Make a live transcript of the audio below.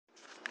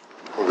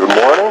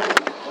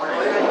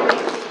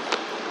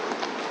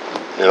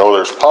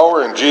there's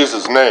power in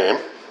Jesus' name.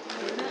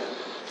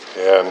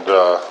 And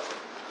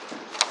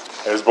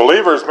as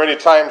believers, many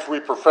times we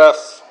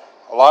profess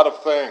a lot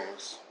of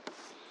things,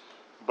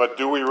 but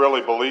do we really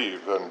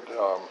believe? And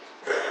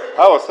I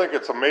always think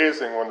it's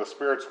amazing when the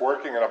Spirit's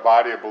working in a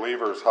body of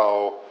believers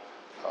how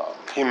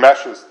He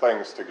meshes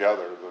things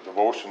together. The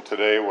devotion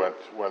today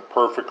went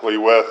perfectly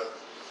with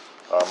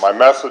my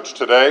message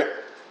today,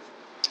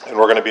 and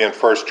we're going to be in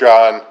 1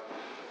 John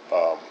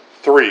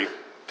 3,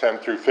 10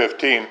 through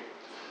 15.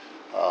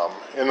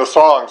 And the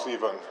songs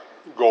even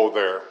go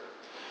there.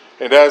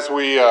 And as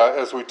we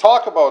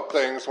talk about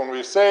things, when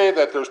we say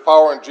that there's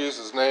power in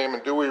Jesus' name,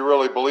 and do we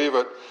really believe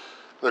it,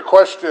 the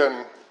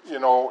question,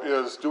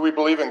 is do we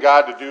believe in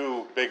God to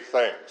do big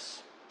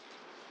things?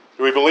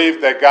 Do we believe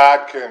that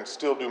God can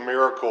still do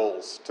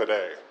miracles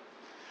today?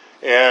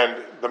 And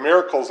the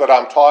miracles that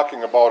I'm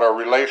talking about are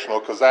relational,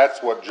 because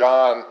that's what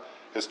John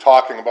is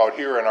talking about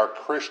here in our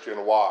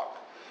Christian walk.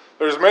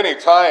 There's many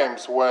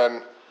times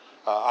when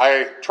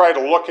I try to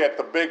look at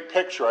the big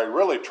picture. I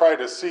really try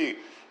to see,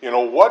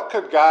 what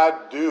could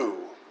God do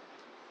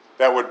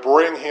that would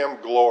bring Him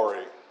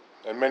glory?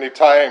 And many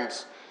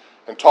times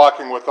in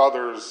talking with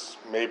others,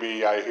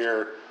 maybe I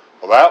hear,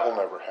 well, that will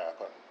never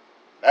happen.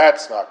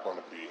 That's not going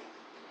to be.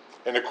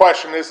 And the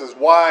question is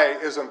why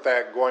isn't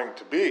that going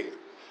to be?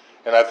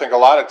 And I think a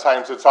lot of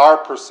times it's our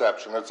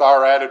perception, it's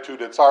our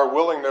attitude, it's our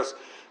willingness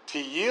to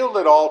yield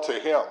it all to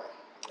Him.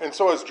 And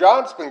so as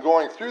John's been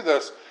going through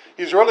this,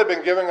 he's really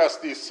been giving us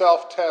these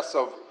self-tests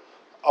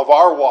of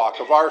our walk,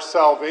 of our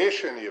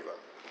salvation even,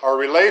 our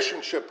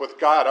relationship with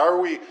God. Are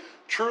we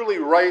truly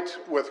right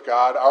with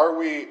God? Are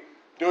we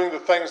doing the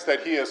things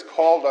that He has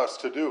called us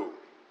to do?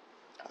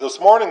 This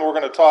morning we're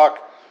going to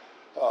talk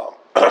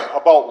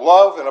about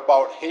love and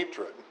about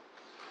hatred.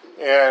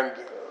 And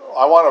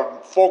I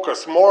want to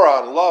focus more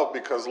on love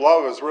because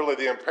love is really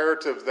the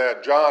imperative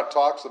that John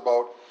talks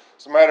about.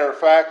 As a matter of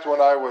fact,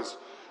 when I was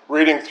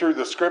reading through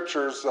the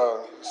scriptures,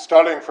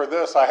 studying for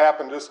this, I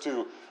happened just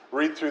to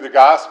read through the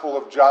Gospel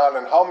of John,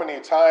 and how many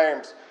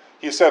times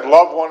he said,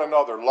 love one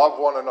another, love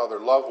one another,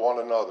 love one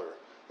another.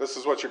 This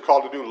is what you're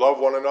called to do, love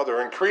one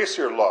another. Increase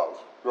your love,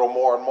 grow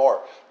more and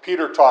more.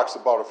 Peter talks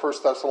about it. 1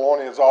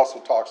 Thessalonians also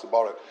talks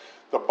about it.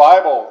 The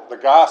Bible, the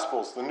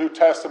Gospels, the New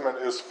Testament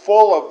is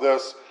full of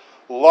this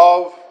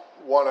love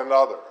one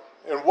another.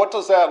 And what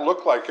does that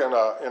look like in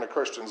a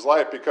Christian's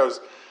life? Because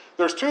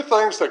there's two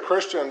things that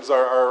Christians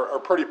are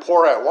pretty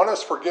poor at. One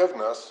is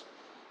forgiveness,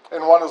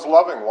 and one is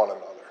loving one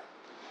another.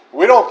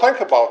 We don't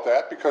think about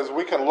that because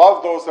we can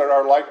love those that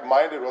are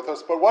like-minded with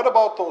us, but what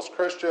about those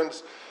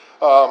Christians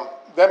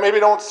that maybe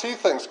don't see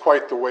things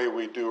quite the way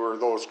we do, or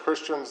those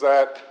Christians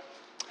that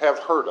have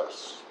hurt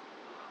us,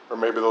 or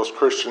maybe those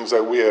Christians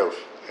that we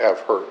have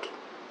hurt?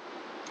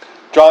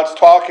 John's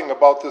talking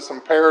about this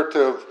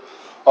imperative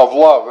of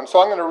love, and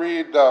so I'm going to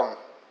read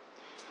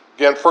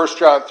again, 1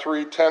 John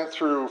 3, 10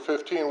 through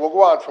 15. We'll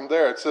go on from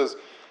there. It says,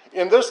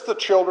 in this the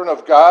children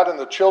of God and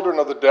the children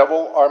of the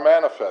devil are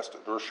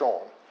manifested, or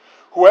shown.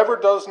 Whoever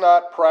does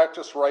not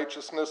practice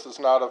righteousness is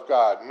not of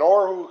God,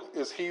 nor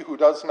is he who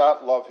does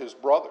not love his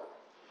brother.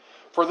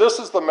 For this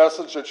is the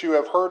message that you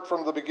have heard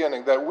from the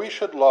beginning, that we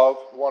should love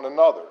one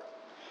another.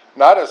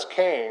 Not as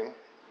Cain,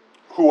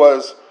 who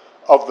was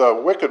of the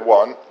wicked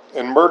one,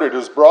 and murdered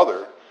his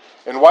brother.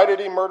 And why did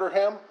he murder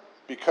him?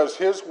 Because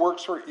his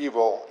works were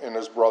evil and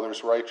his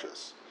brother's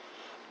righteous.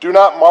 Do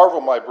not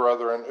marvel, my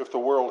brethren, if the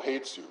world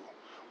hates you.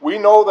 We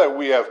know that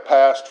we have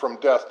passed from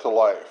death to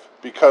life,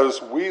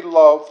 because we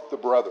love the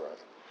brethren.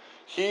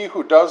 He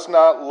who does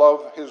not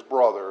love his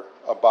brother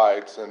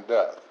abides in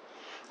death.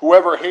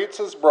 Whoever hates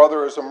his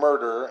brother is a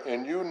murderer,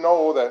 and you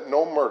know that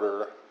no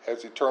murderer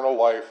has eternal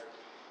life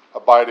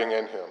abiding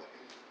in him.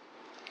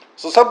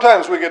 So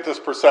sometimes we get this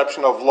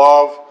perception of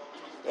love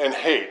and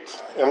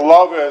hate. And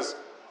love is,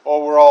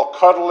 we're all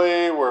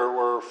cuddly,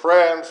 we're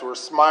friends, we're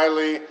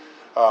smiley,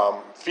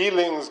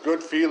 feelings,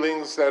 good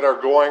feelings that are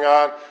going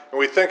on. And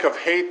we think of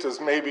hate as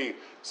maybe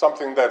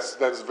something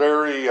that's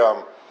very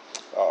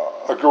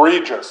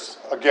egregious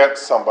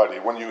against somebody.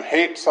 When you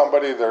hate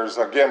somebody, there's,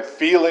 again,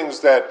 feelings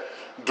that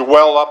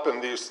dwell up in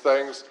these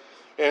things.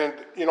 And,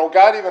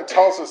 God even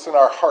tells us in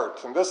our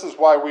heart, and this is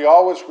why we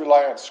always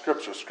rely on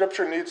Scripture.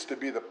 Scripture needs to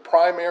be the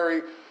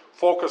primary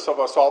focus of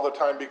us all the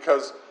time,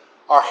 because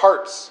our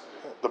hearts,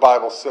 the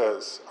Bible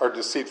says, are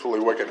deceitfully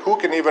wicked. Who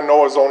can even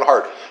know his own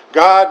heart?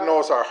 God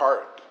knows our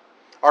heart.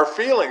 Our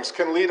feelings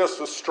can lead us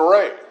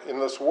astray in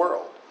this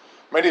world.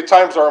 Many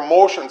times our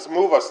emotions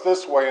move us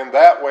this way and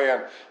that way,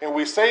 and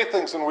we say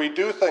things and we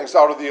do things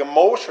out of the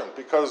emotion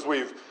because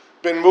we've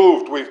been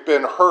moved, we've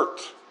been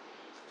hurt,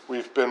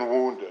 we've been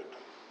wounded.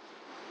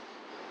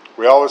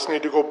 We always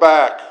need to go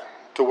back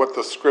to what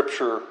the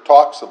Scripture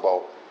talks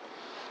about.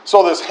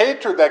 So this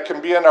hatred that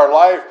can be in our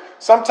life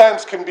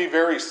sometimes can be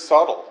very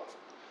subtle.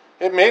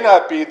 It may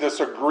not be this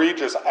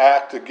egregious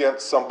act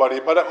against somebody,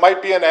 but it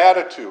might be an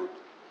attitude,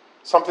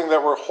 something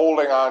that we're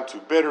holding on to,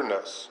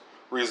 bitterness,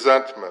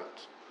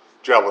 resentment,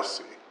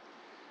 jealousy.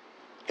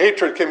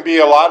 Hatred can be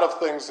a lot of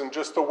things in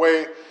just the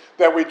way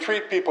that we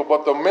treat people,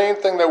 but the main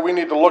thing that we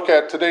need to look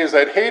at today is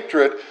that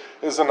hatred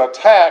is an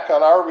attack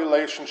on our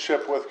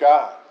relationship with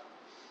God.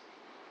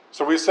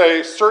 So we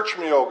say, search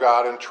me, O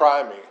God, and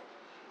try me.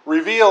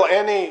 Reveal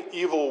any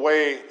evil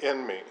way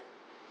in me.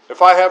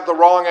 If I have the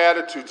wrong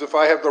attitudes, if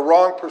I have the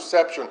wrong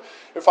perception,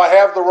 if I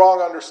have the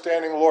wrong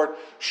understanding, Lord,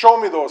 show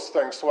me those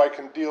things so I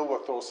can deal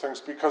with those things,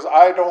 because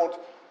I don't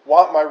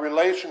want my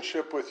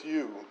relationship with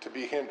you to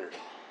be hindered.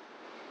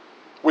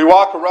 We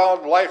walk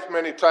around life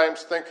many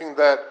times thinking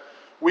that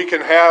we can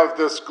have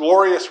this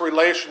glorious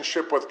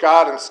relationship with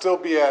God and still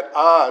be at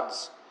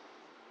odds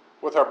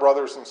with our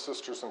brothers and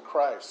sisters in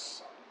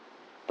Christ.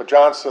 But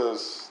John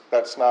says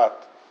that's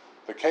not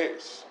the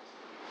case.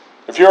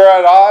 If you're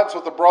at odds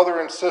with a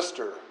brother and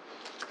sister,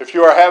 if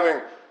you are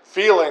having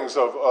feelings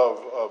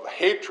of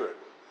hatred,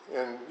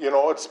 and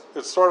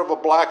it's sort of a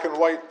black and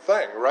white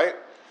thing, right?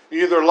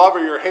 You either love or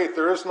you hate.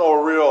 There is no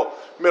real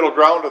middle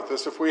ground of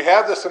this. If we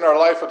have this in our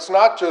life, it's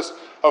not just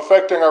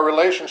affecting our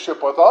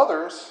relationship with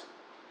others,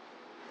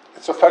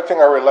 it's affecting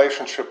our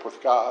relationship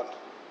with God.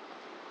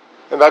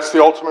 And that's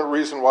the ultimate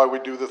reason why we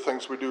do the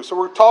things we do. So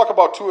we'll talk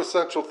about two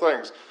essential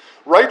things: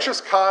 righteous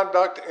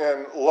conduct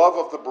and love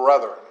of the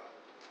brethren.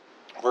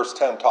 Verse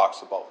 10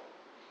 talks about.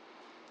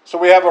 So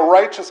we have a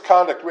righteous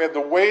conduct. We have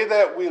the way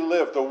that we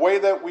live, the way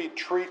that we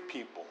treat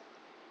people.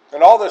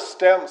 And all this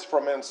stems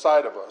from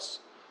inside of us.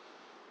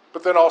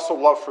 But then also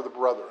love for the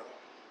brethren.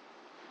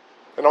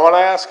 And I want to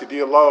ask you, do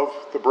you love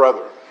the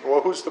brethren?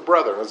 Well, who's the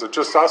brethren? Is it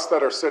just us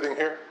that are sitting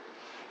here?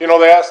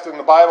 They asked in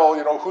the Bible,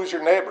 who's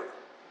your neighbor?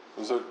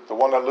 Is it the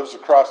one that lives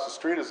across the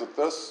street? Is it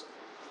this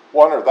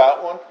one or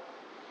that one?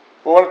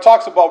 Well, when it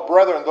talks about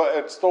brethren,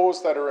 it's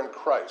those that are in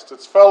Christ.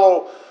 It's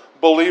fellow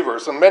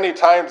believers. And many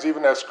times,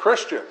 even as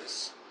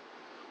Christians,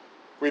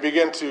 we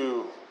begin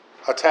to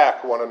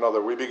attack one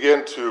another. We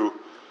begin to,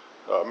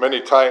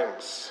 many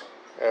times,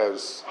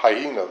 as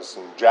hyenas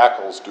and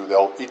jackals do,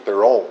 they'll eat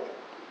their own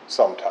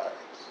sometimes.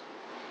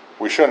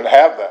 We shouldn't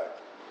have that.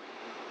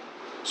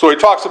 So he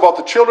talks about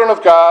the children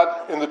of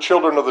God and the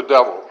children of the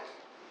devil.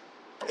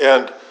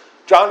 And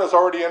John has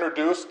already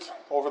introduced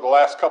over the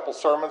last couple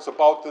sermons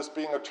about this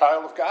being a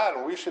child of God.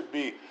 And we should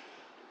be,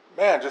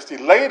 just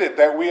elated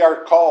that we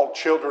are called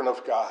children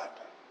of God.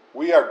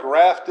 We are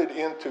grafted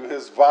into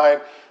his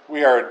vine.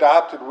 We are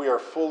adopted. We are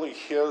fully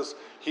his.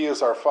 He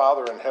is our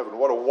Father in heaven.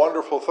 What a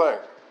wonderful thing.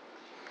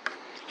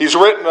 He's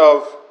written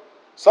of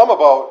some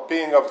about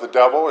being of the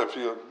devil. If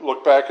you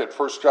look back at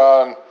 1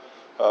 John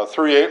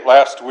 3:8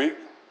 last week,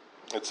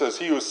 it says,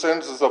 "He who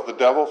sins is of the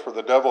devil, for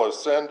the devil has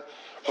sinned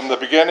from the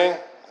beginning,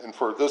 and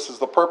for this is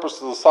the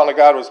purpose of the Son of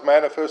God was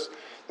manifest,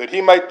 that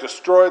he might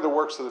destroy the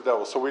works of the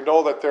devil." So we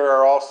know that there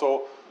are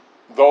also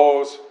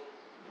those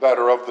that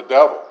are of the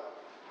devil.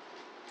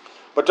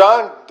 But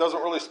John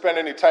doesn't really spend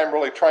any time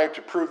really trying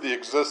to prove the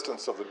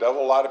existence of the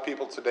devil. A lot of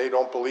people today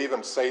don't believe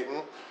in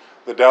Satan,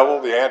 the devil,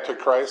 the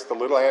Antichrist, the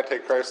little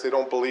Antichrist. They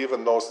don't believe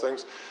in those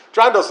things.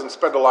 John doesn't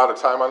spend a lot of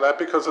time on that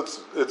because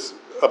it's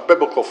a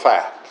biblical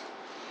fact.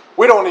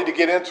 We don't need to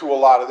get into a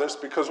lot of this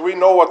because we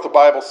know what the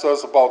Bible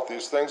says about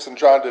these things, and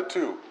John did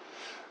too.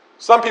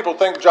 Some people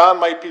think John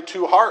might be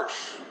too harsh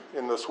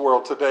in this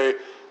world today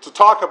to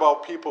talk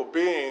about people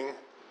being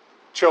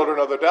children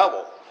of the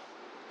devil.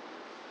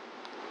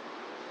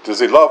 Does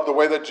he love the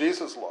way that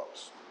Jesus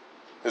loves?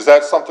 Is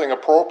that something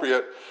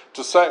appropriate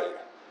to say?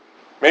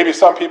 Maybe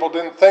some people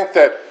didn't think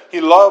that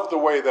he loved the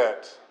way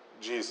that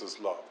Jesus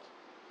loved.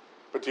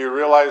 But do you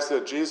realize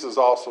that Jesus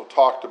also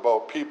talked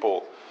about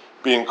people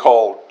being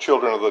called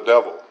children of the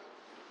devil?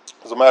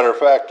 As a matter of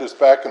fact, just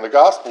back in the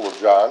Gospel of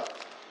John,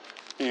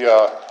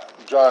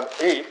 John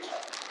 8,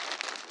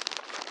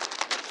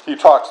 he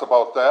talks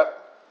about that.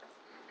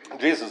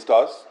 Jesus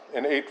does.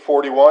 In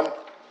 8:41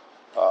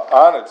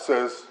 on it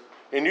says,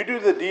 "And you do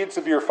the deeds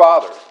of your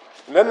father."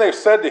 And then they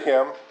said to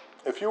him,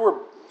 "If you were,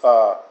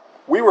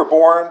 we were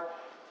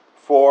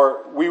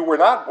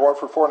not born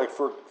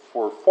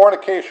for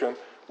fornication.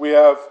 We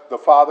have the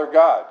Father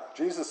God."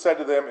 Jesus said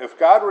to them, "If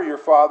God were your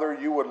Father,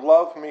 you would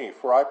love me,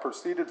 for I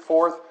proceeded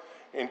forth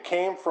and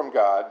came from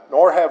God,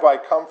 nor have I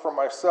come from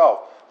myself,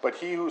 but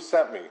he who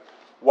sent me.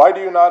 Why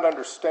do you not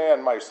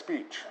understand my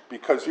speech?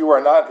 Because you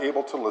are not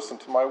able to listen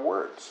to my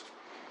words.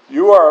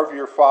 You are of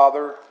your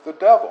father, the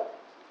devil,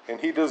 and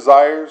he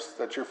desires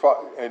that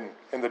and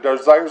the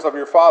desires of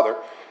your father,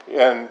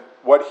 and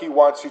what he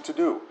wants you to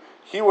do.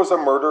 He was a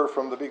murderer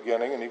from the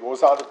beginning," and he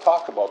goes on to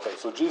talk about that.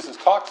 So Jesus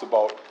talks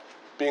about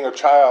being a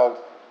child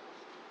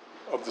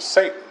of the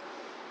Satan,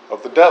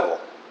 of the devil.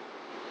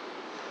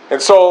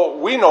 And so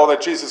we know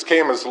that Jesus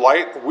came as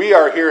light. We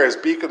are here as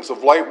beacons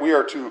of light. We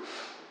are to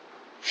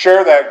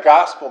share that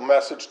gospel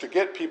message to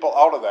get people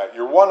out of that.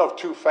 You're one of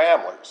two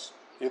families,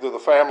 either the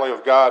family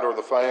of God or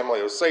the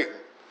family of Satan.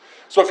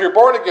 So if you're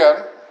born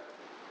again,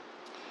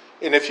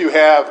 and if you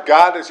have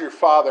God as your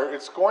Father,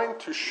 it's going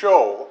to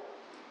show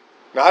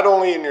not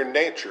only in your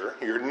nature,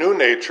 your new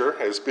nature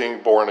as being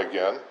born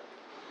again,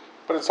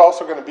 but it's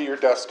also going to be your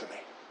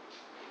destiny.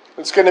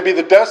 It's going to be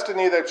the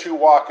destiny that you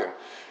walk in.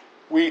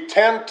 We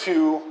tend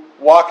to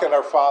walk in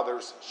our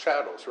Father's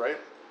shadows, right?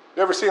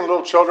 You ever seen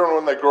little children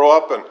when they grow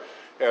up?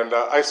 And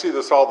I see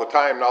this all the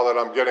time now that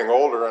I'm getting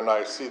older, and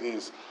I see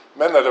these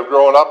men that have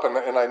grown up,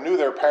 and I knew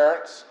their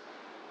parents,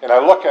 and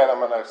I look at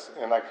them,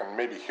 and I can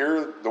maybe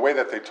hear the way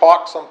that they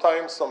talk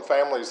sometimes. Some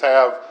families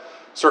have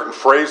certain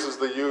phrases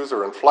they use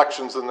or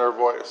inflections in their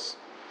voice.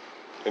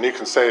 And you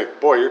can say,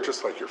 boy, you're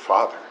just like your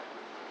father.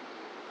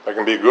 That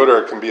can be good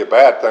or it can be a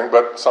bad thing,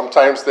 but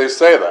sometimes they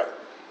say that.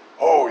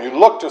 Oh, you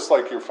look just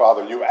like your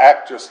father. You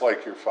act just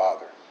like your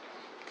father.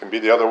 It can be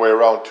the other way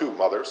around too,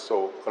 mothers,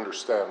 so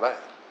understand that.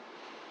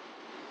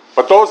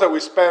 But those that we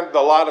spend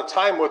a lot of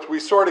time with, we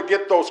sort of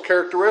get those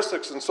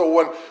characteristics. And so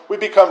when we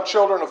become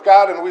children of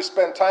God and we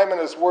spend time in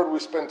His Word, we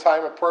spend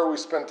time in prayer, we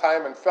spend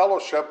time in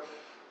fellowship,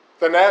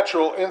 the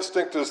natural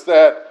instinct is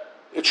that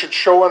it should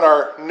show in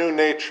our new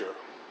nature.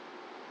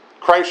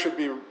 Christ should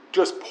be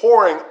just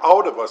pouring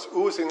out of us,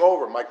 oozing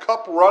over. My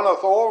cup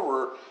runneth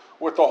over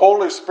with the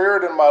Holy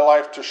Spirit in my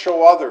life to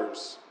show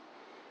others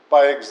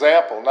by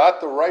example. Not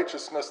the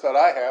righteousness that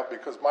I have,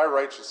 because my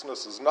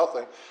righteousness is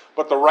nothing,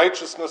 but the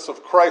righteousness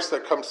of Christ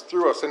that comes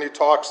through us, and he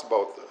talks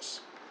about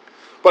this.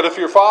 But if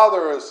your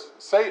father is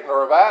Satan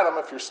or of Adam,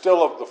 if you're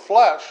still of the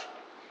flesh,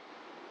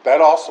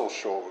 that also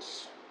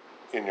shows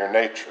in your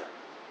nature.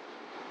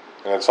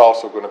 And it's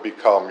also going to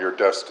become your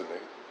destiny.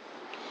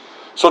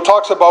 So it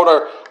talks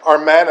about our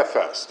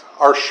manifest,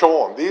 our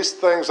shown. These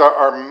things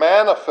are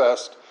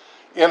manifest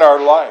in our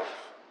life.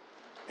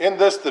 In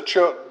this, the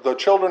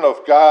children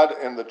of God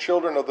and the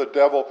children of the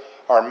devil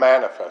are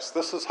manifest.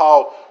 This is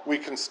how we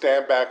can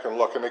stand back and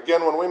look. And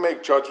again, when we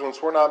make judgments,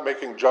 we're not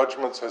making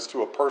judgments as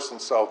to a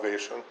person's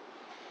salvation.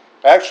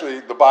 Actually,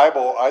 the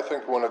Bible, I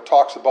think, when it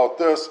talks about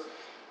this,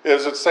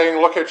 is it's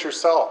saying, look at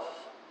yourself.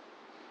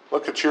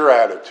 Look at your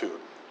attitude.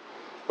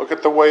 Look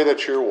at the way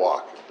that you're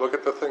walking. Look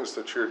at the things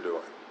that you're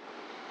doing.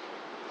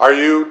 Are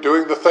you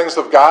doing the things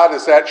of God?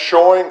 Is that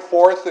showing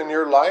forth in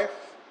your life?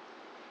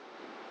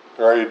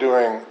 Or are you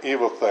doing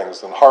evil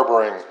things and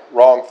harboring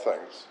wrong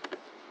things?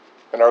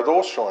 And are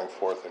those showing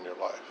forth in your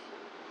life?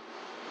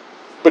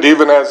 But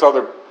even as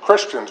other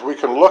Christians, we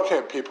can look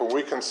at people,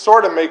 we can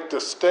sort of make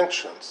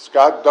distinctions.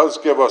 God does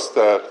give us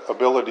that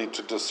ability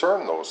to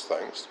discern those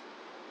things.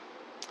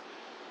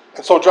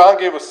 And so John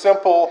gave a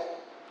simple,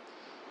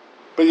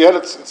 but yet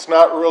it's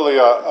not really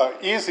an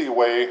easy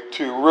way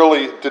to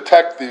really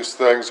detect these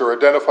things or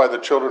identify the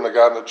children of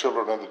God and the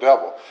children of the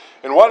devil.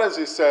 And one is,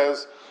 he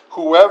says,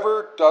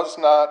 whoever does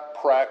not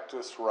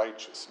practice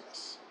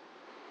righteousness.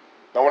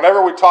 Now,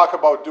 whenever we talk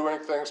about doing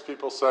things,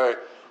 people say,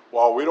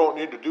 well, we don't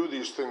need to do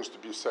these things to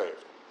be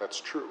saved.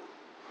 That's true.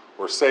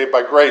 We're saved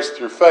by grace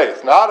through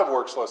faith, not of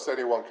works lest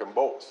anyone can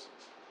boast.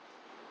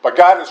 But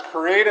God has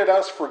created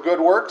us for good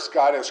works.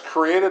 God has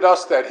created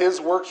us that his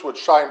works would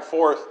shine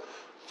forth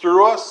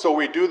through us, so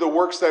we do the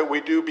works that we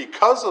do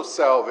because of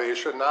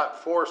salvation,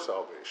 not for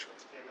salvation.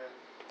 Amen.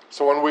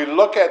 So when we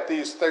look at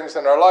these things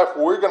in our life,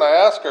 we're going to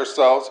ask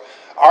ourselves,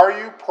 are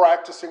you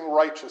practicing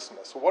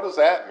righteousness? What does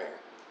that mean?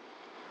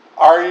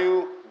 Are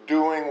you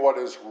doing what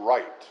is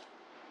right?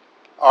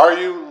 Are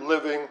you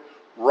living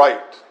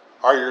right?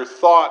 Are your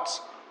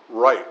thoughts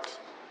right?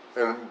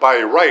 And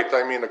by right,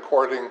 I mean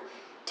according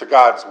to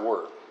God's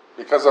word.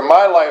 Because in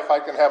my life, I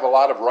can have a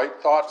lot of right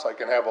thoughts. I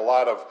can have a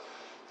lot of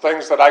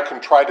things that I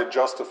can try to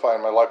justify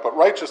in my life. But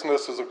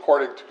righteousness is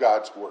according to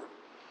God's word,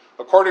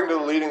 according to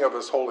the leading of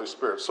his Holy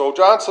Spirit. So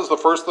John says the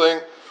first thing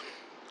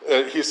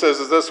he says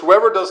is this: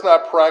 whoever does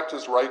not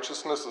practice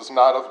righteousness is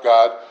not of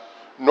God,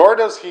 nor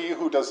does he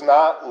who does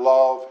not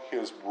love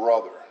his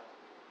brother.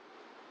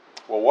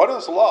 Well, what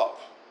is love?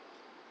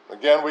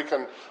 Again, we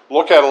can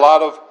look at a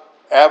lot of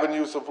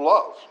avenues of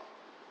love.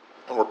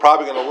 And we're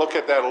probably going to look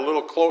at that a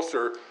little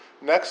closer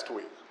next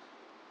week.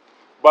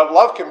 But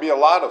love can be a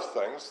lot of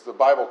things. The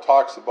Bible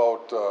talks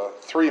about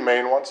three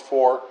main ones,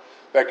 four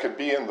that can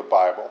be in the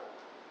Bible.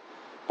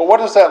 But what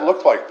does that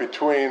look like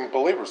between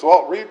believers?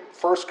 Well, read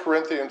 1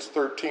 Corinthians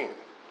 13.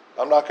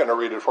 I'm not going to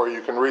read it for you.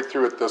 You can read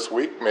through it this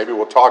week. Maybe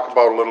we'll talk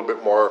about it a little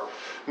bit more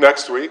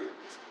next week.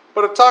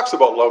 But it talks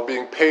about love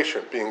being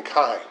patient, being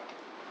kind.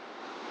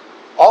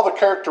 All the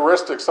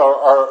characteristics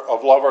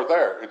of love are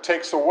there. It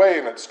takes away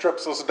and it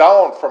strips us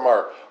down from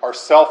our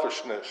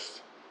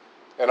selfishness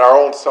and our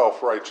own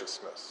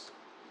self-righteousness.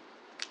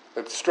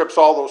 It strips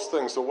all those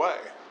things away.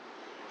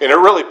 And it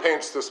really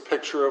paints this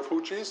picture of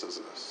who Jesus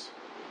is.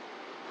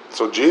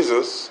 So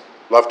Jesus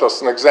left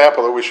us an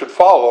example that we should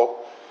follow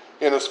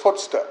in his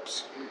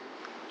footsteps.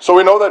 So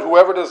we know that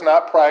whoever does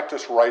not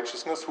practice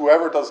righteousness,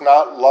 whoever does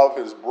not love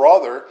his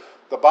brother,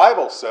 the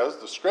Bible says,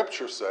 the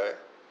scriptures say,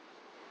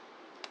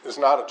 is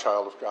not a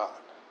child of God,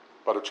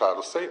 but a child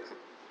of Satan.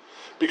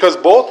 Because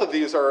both of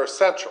these are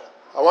essential.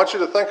 I want you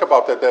to think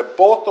about that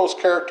both those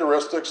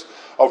characteristics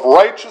of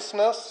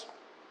righteousness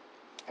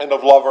and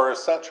of love are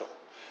essential.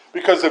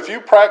 Because if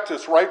you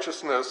practice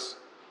righteousness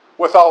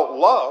without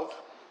love,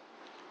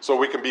 so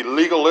we can be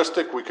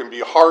legalistic, we can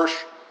be harsh,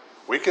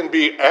 we can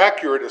be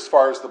accurate as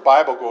far as the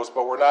Bible goes,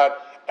 but we're not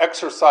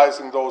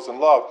exercising those in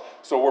love.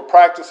 So we're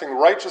practicing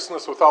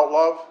righteousness without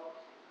love.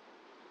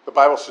 The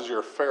Bible says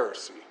you're a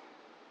Pharisee.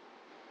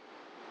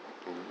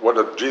 What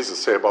did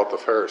Jesus say about the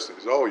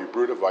Pharisees? Oh, you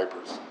brood of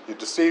vipers. You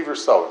deceive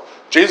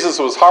yourself. Jesus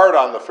was hard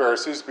on the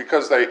Pharisees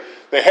because they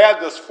had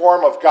this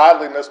form of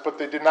godliness, but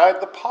they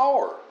denied the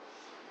power.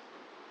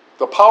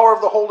 The power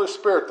of the Holy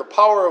Spirit, the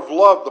power of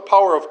love, the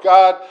power of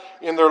God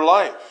in their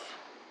life.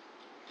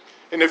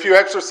 And if you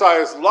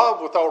exercise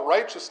love without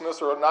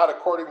righteousness or not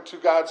according to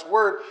God's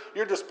word,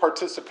 you're just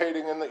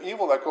participating in the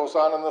evil that goes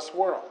on in this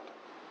world.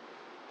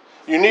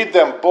 You need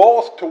them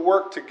both to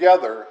work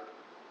together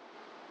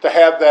to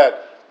have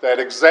that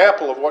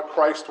example of what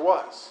Christ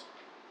was.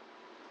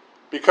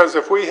 Because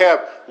if we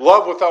have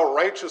love without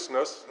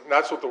righteousness, and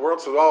that's what the world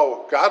says,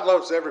 oh, God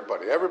loves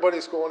everybody.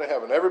 Everybody's going to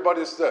heaven.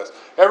 Everybody's this.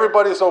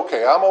 Everybody's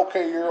okay. I'm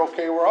okay. You're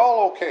okay. We're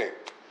all okay.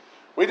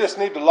 We just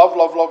need to love,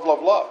 love, love,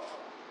 love, love.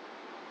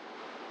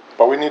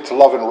 But we need to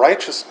love in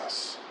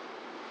righteousness.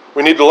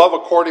 We need to love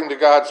according to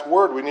God's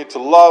word. We need to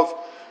love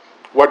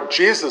what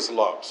Jesus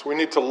loves. We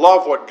need to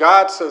love what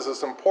God says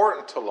is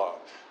important to love.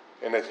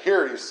 And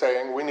here he's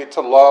saying we need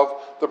to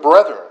love the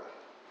brethren.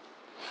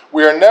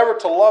 We are never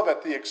to love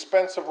at the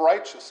expense of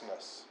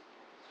righteousness.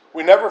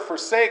 We never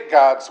forsake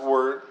God's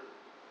word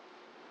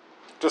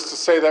just to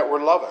say that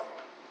we're loving,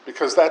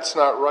 because that's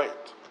not right.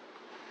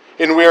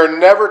 And we are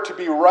never to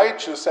be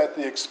righteous at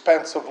the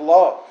expense of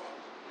love,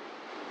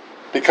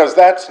 because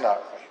that's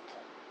not right.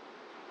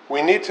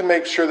 We need to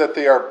make sure that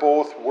they are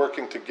both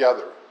working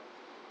together.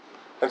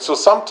 And so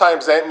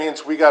sometimes that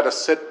means we got to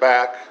sit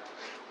back.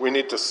 We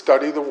need to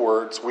study the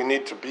words. We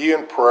need to be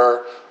in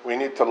prayer. We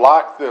need to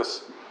lock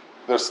this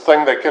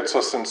thing that gets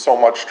us in so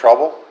much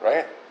trouble,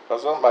 right?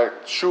 Doesn't it? My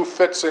shoe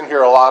fits in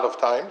here a lot of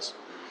times,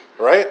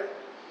 right?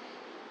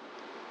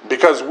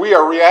 Because we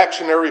are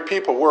reactionary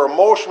people. We're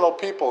emotional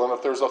people. And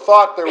if there's a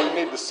thought there, we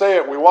need to say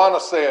it. We want to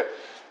say it.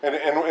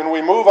 And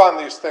we move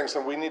on these things,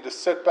 and we need to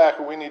sit back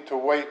and we need to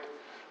wait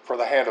for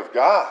the hand of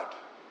God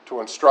to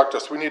instruct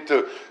us. We need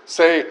to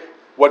say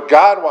what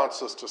God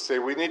wants us to say.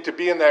 We need to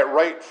be in that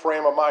right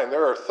frame of mind.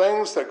 There are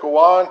things that go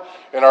on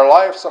in our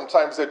life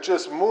sometimes that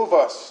just move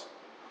us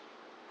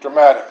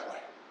dramatically.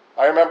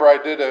 I remember I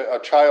did a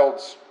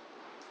child's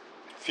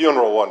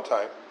funeral one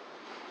time,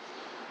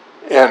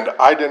 and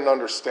I didn't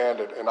understand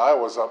it, and I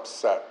was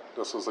upset.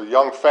 This was a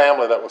young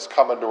family that was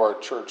coming to our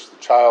church. The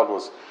child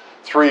was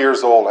 3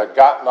 years old, had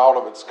gotten out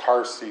of its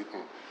car seat,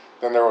 and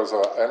then there was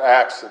an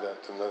accident,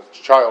 and the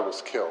child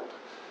was killed,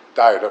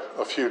 died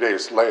a few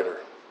days later.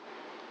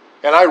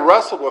 And I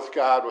wrestled with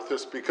God with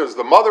this because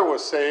the mother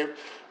was saved.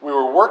 We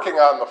were working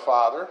on the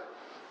father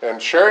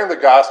and sharing the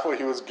gospel.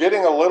 He was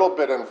getting a little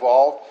bit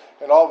involved,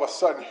 and all of a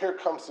sudden, here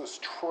comes this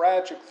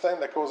tragic thing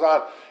that goes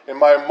on. And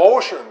my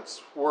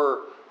emotions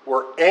were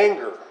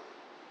anger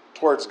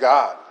towards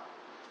God.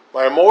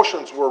 My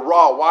emotions were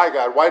raw. Why,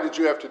 God? Why did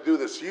you have to do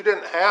this? You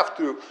didn't have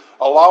to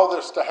allow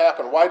this to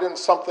happen. Why didn't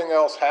something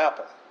else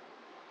happen?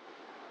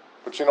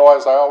 But you know,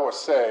 as I always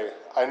say,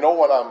 I know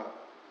when I'm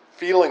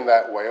feeling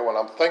that way, when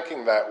I'm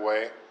thinking that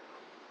way,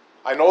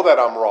 I know that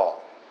I'm wrong.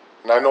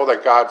 And I know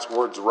that God's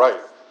word's right.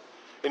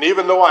 And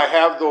even though I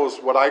have those,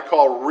 what I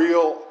call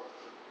real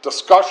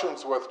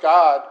discussions with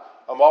God,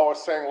 I'm always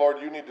saying,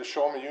 Lord, you need to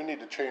show me, you need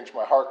to change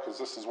my heart, because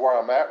this is where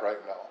I'm at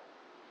right now.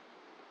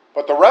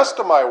 But the rest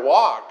of my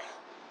walk,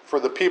 for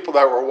the people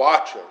that were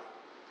watching,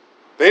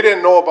 they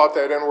didn't know about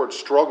that inward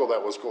struggle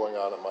that was going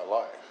on in my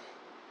life.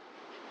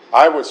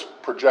 I was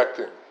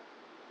projecting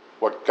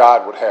what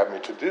God would have me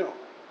to do.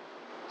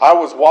 I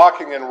was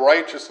walking in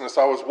righteousness.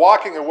 I was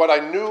walking in what I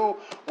knew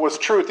was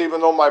truth, even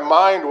though my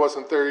mind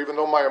wasn't there, even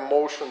though my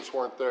emotions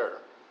weren't there.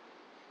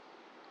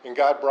 And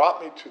God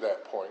brought me to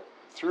that point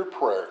through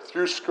prayer,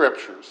 through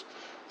scriptures,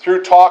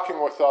 through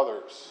talking with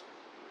others,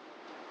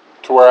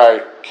 to where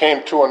I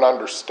came to an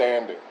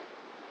understanding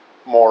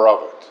more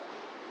of it.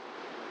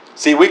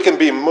 See, we can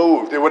be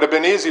moved. It would have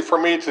been easy for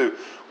me to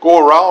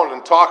go around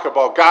and talk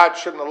about God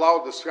shouldn't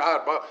allow this,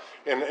 God,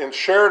 and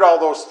shared all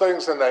those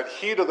things in that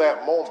heat of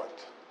that moment.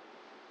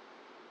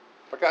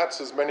 But God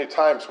says many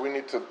times we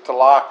need to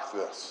lock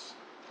this.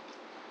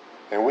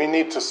 And we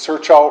need to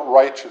search out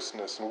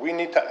righteousness. And we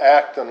need to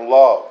act in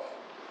love.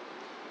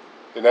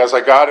 And as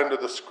I got into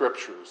the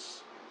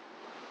scriptures,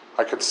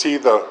 I could see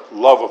the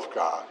love of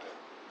God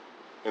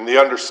and the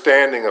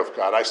understanding of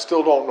God. I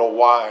still don't know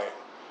why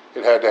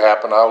it had to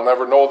happen. I'll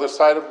never know this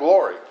side of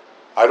glory.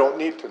 I don't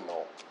need to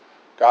know.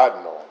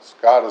 God knows.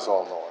 God is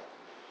all-knowing.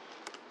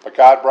 But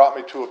God brought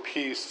me to a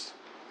peace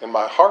in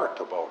my heart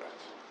about it.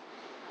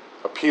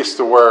 A peace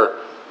to where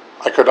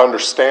I could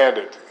understand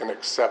it and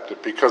accept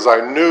it, because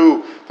I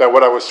knew that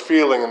what I was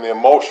feeling and the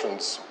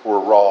emotions were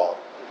wrong.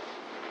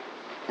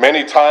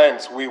 Many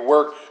times we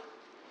work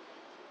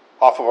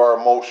off of our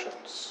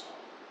emotions.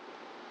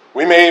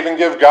 We may even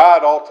give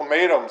God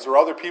ultimatums or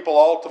other people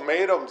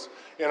ultimatums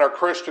in our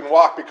Christian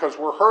walk because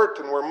we're hurt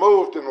and we're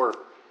moved and we're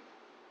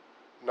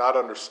not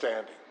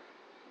understanding.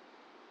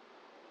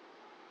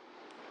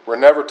 We're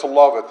never to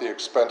love at the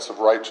expense of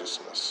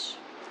righteousness.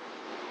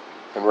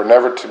 And we're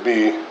never to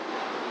be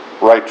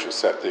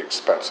righteous at the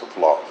expense of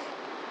love.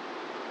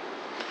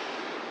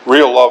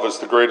 Real love is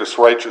the greatest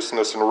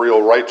righteousness, and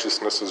real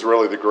righteousness is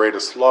really the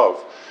greatest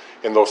love.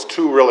 And those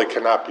two really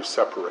cannot be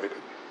separated.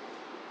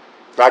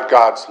 Not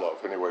God's love,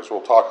 anyways.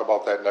 We'll talk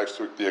about that next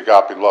week, the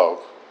agape love.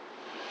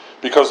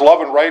 Because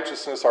love and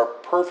righteousness are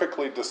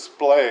perfectly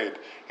displayed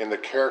in the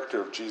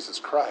character of Jesus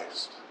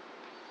Christ.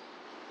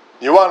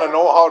 You want to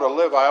know how to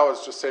live, I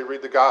always just say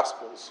read the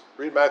Gospels.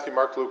 Read Matthew,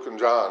 Mark, Luke, and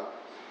John.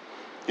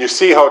 You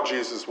see how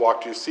Jesus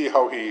walked. You see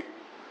how he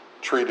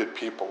treated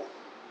people.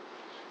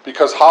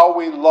 Because how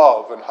we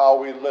love and how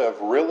we live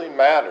really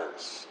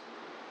matters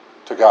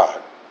to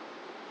God.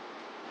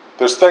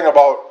 This thing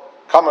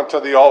about coming to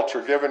the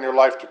altar, giving your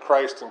life to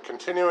Christ, and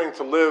continuing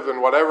to live in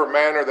whatever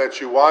manner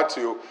that you want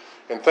to,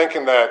 and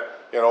thinking that,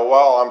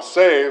 well, I'm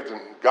saved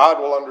and God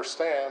will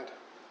understand.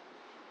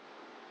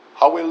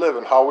 How we live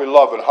and how we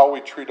love and how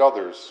we treat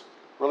others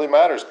really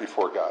matters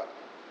before God.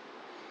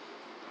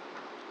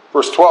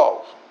 Verse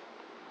 12,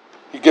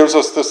 he gives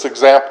us this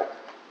example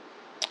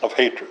of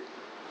hatred.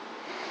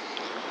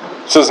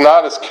 It says,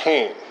 not as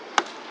Cain.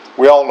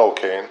 We all know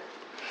Cain.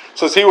 It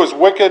says he was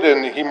wicked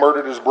and he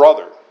murdered his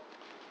brother.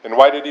 And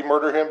why did he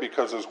murder him?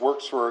 Because his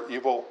works were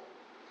evil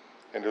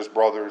and his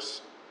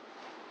brothers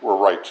were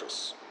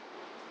righteous.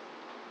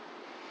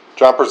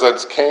 John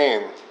presents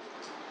Cain,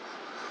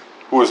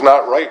 who was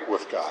not right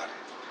with God.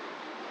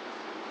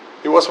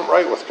 He wasn't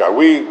right with God.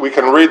 We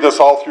can read this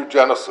all through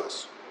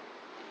Genesis.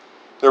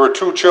 There were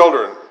two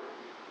children,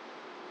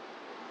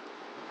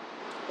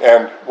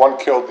 and one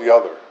killed the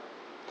other.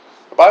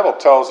 The Bible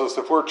tells us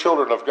if we're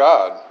children of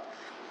God,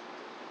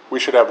 we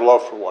should have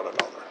love for one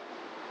another.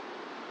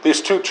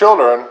 These two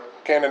children,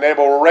 Cain and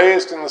Abel, were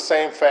raised in the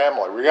same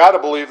family. We got to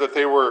believe that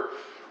they were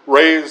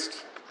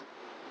raised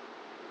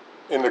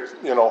in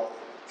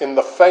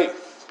the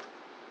faith.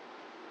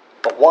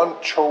 But one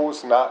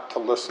chose not to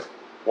listen.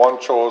 One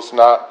chose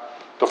not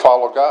to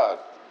follow God.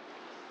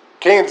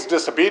 Cain's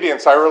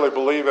disobedience, I really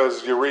believe,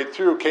 as you read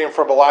through, came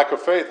from a lack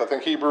of faith. I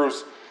think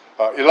Hebrews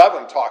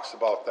 11 talks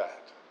about that.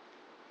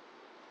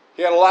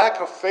 He had a lack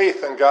of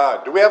faith in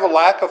God. Do we have a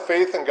lack of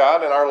faith in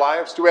God in our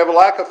lives? Do we have a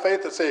lack of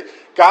faith that say,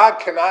 God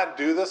cannot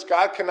do this,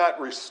 God cannot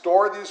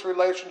restore these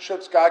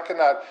relationships, God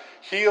cannot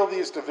heal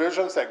these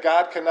divisions, that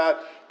God cannot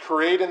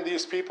create in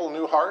these people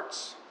new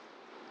hearts?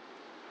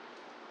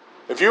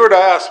 If you were to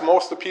ask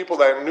most of the people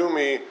that knew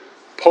me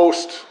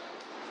post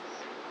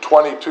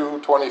 22,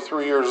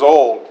 23 years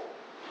old,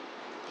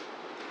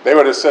 they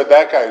would have said,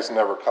 that guy's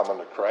never coming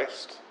to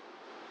Christ.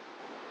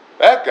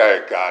 That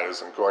guy God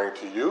isn't going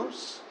to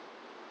use.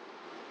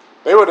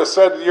 They would have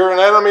said, you're an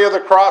enemy of the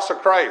cross of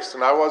Christ.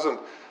 And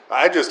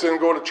I just didn't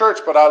go to church,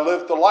 but I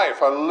lived the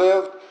life. I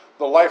lived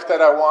the life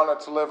that I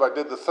wanted to live. I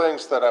did the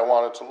things that I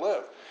wanted to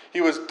live.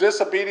 He was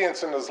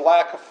disobedient in his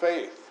lack of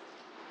faith.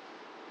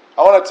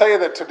 I want to tell you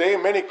that today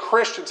many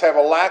Christians have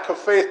a lack of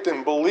faith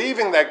in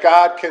believing that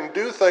God can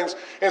do things,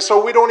 and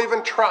so we don't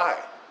even try.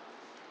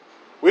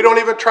 We don't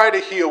even try to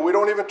heal. We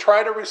don't even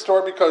try to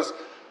restore because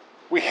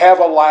we have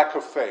a lack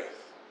of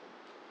faith.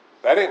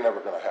 That ain't never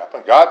going to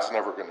happen. God's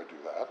never going to do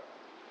that.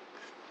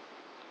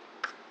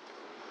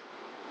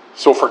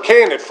 So for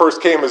Cain, it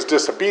first came as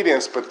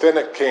disobedience, but then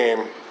it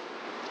came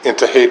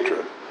into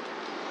hatred.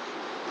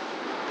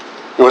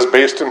 It was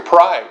based in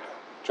pride,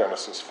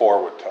 Genesis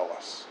 4 would tell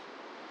us.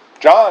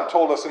 John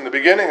told us in the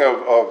beginning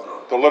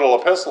of the little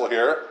epistle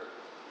here,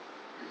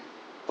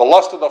 the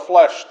lust of the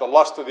flesh, the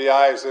lust of the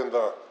eyes, and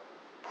the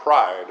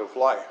pride of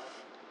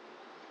life.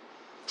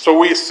 So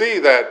we see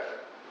that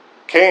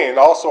Cain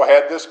also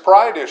had this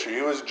pride issue.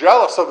 He was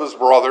jealous of his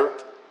brother,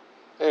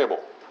 Abel.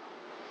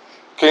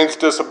 Cain's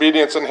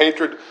disobedience and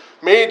hatred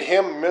made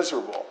him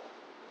miserable.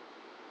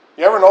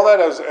 You ever know that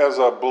as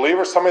a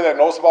believer, somebody that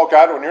knows about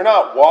God, when you're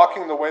not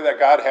walking the way that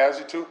God has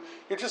you to,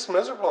 you're just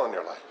miserable in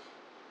your life.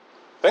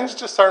 Things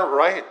just aren't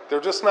right. They're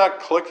just not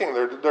clicking.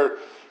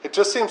 It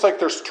just seems like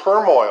there's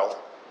turmoil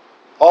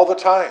all the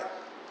time.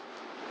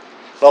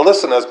 Now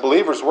listen, as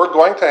believers, we're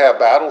going to have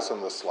battles in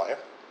this life.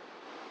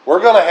 We're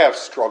going to have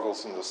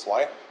struggles in this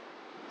life.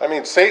 I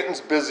mean,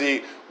 Satan's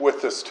busy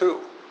with this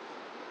too.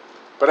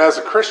 But as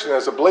a Christian,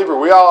 as a believer,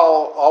 we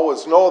all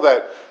always know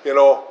that,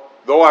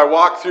 though I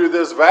walk through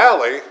this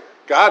valley,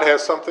 God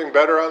has something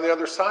better on the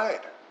other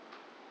side.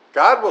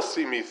 God will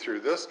see me through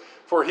this,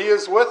 for he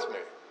is with me.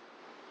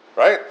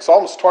 Right?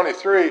 Psalms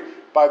 23,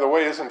 by the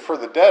way, isn't for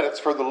the dead, it's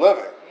for the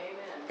living. Amen.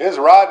 His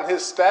rod and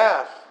his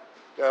staff,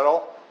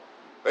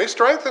 they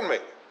strengthen me.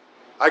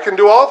 I can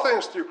do all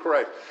things through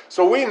Christ.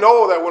 So we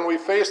know that when we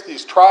face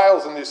these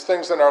trials and these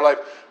things in our life,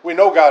 we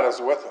know God is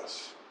with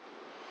us.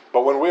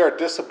 But when we are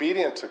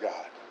disobedient to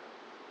God,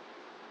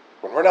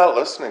 when we're not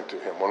listening to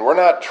him, when we're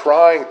not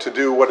trying to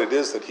do what it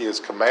is that he has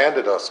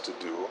commanded us to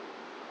do,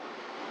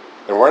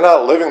 and we're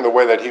not living the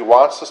way that he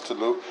wants us to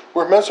do,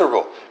 we're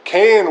miserable.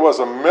 Cain was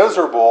a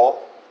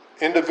miserable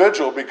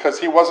individual because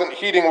he wasn't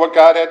heeding what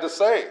God had to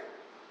say.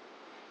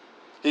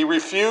 He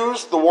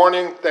refused the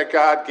warning that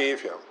God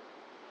gave him.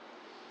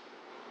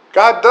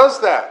 God does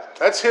that.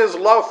 That's his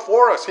love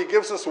for us. He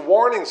gives us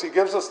warnings. He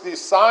gives us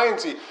these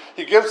signs.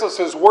 He gives us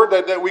his word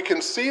that we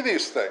can see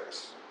these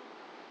things.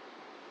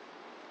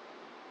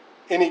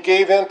 And he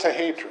gave in to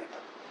hatred.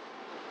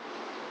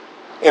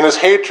 And his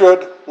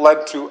hatred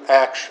led to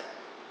action.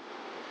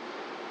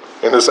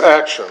 and his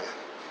action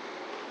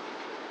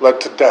led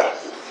to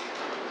death.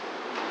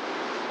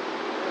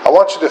 I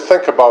want you to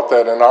think about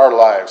that in our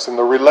lives and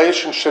the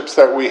relationships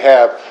that we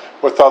have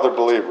with other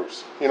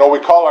believers. You know, we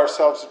call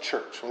ourselves a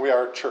church, and we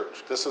are a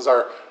church. This is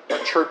our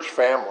church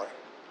family.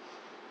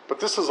 But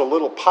this is a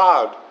little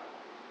pod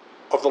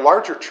of the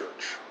larger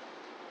church.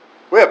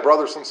 We have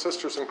brothers and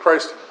sisters in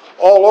Christ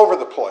all over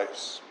the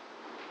place.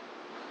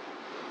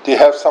 Do you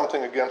have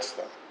something against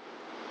them?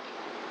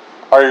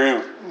 Are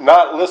you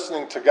not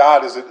listening to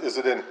God? Is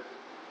it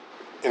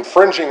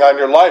infringing on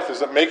your life?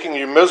 Is it making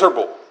you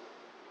miserable?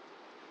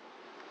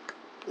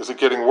 Is it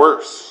getting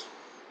worse?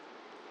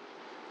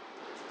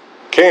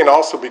 Cain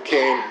also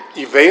became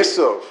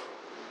evasive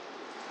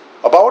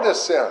about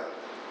his sin.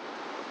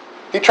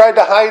 He tried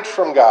to hide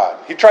from God.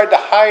 He tried to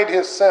hide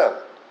his sin.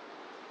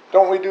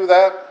 Don't we do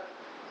that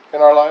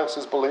in our lives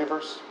as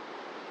believers?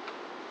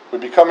 We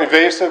become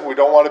evasive. We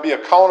don't want to be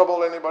accountable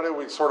to anybody.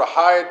 We sort of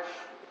hide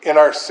in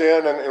our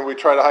sin and we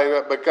try to hide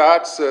it. But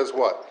God says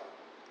what?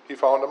 He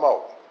found him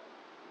out.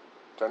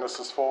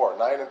 Genesis 4,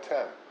 9 and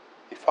 10.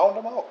 He found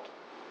him out.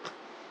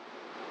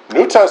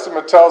 New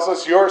Testament tells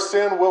us your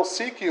sin will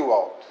seek you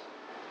out.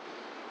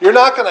 You're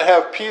not going to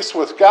have peace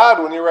with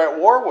God when you're at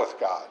war with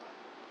God.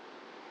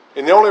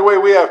 And the only way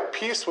we have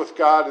peace with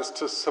God is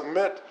to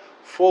submit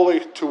fully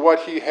to what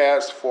he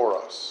has for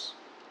us.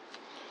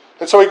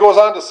 And so he goes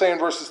on to say in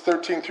verses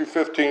 13 through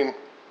 15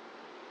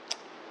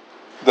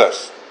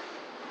 this.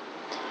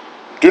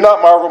 Do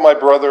not marvel, my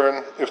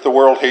brethren, if the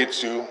world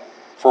hates you,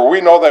 for we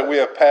know that we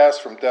have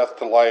passed from death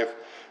to life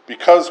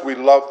because we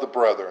love the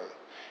brethren.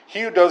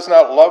 He who does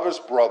not love his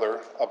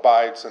brother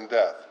abides in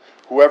death.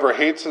 Whoever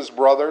hates his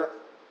brother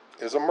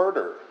is a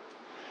murderer.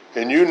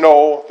 And you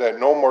know that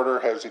no murderer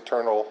has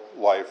eternal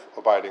life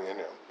abiding in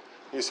him.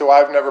 You say, well,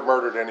 I've never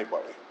murdered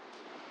anybody.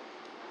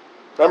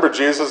 Remember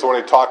Jesus when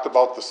he talked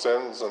about the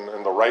sins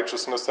and the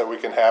righteousness that we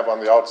can have on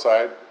the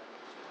outside?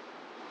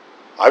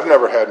 I've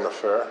never had an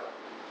affair.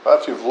 Well,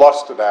 if you've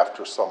lusted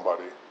after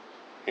somebody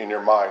in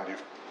your mind,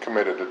 you've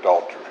committed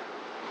adultery.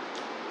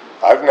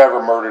 I've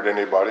never murdered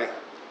anybody.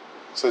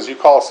 It says you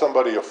call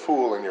somebody a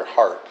fool in your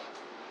heart,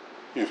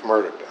 you've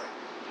murdered them.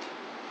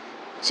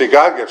 See,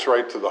 God gets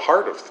right to the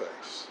heart of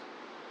things,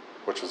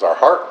 which is our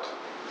heart.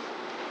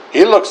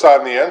 He looks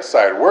on the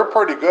inside. We're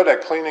pretty good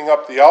at cleaning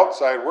up the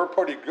outside. We're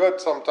pretty good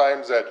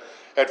sometimes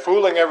at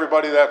fooling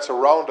everybody that's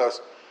around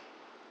us.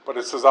 But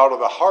it says out of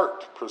the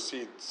heart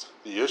proceeds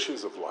the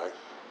issues of life.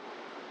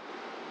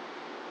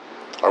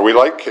 Are we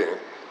like Cain?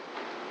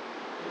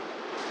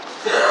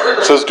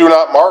 It says, do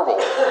not marvel.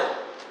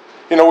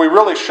 You know, we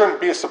really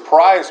shouldn't be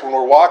surprised when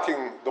we're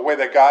walking the way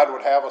that God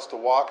would have us to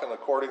walk and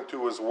according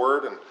to his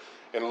word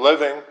and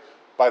living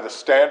by the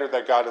standard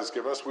that God has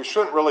given us. We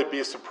shouldn't really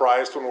be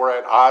surprised when we're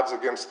at odds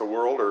against the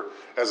world, or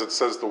as it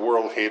says, the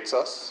world hates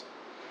us.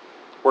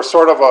 We're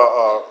sort of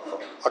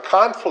a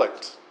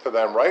conflict to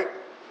them, right?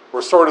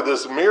 We're sort of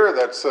this mirror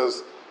that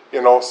says,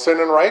 you know, sin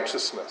and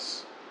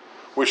righteousness.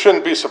 We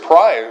shouldn't be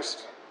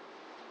surprised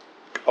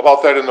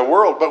about that in the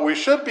world, but we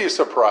should be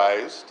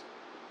surprised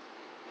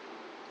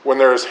when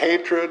there is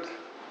hatred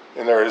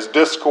and there is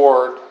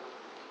discord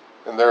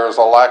and there is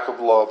a lack of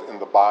love in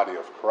the body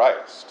of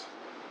Christ.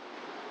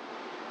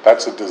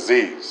 That's a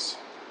disease.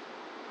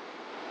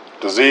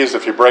 Disease,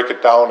 if you break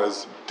it down,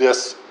 is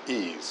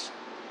dis-ease.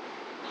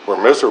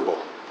 We're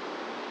miserable.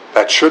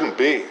 That shouldn't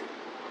be.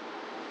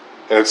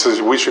 And it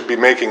says we should be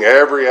making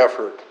every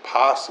effort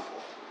possible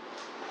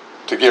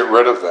to get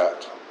rid of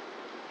that.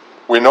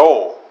 We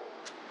know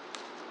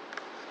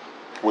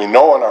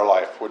in our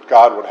life what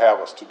God would have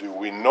us to do.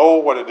 We know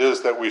what it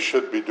is that we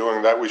should be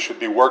doing, that we should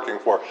be working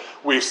for.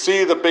 We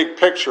see the big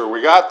picture.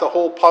 We got the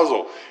whole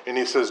puzzle. And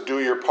he says, do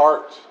your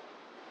part.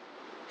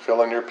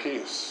 Fill in your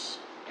piece.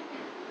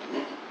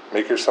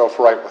 Make yourself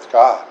right with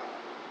God.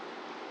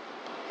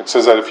 It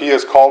says that if he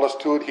has called us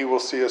to it, he will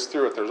see us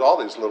through it. There's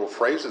all these little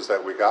phrases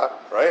that we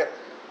got, right?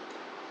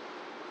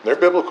 They're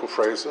biblical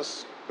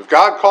phrases. If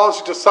God calls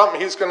you to something,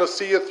 he's going to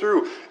see you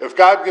through. If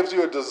God gives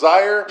you a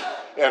desire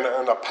and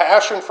a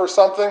passion for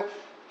something,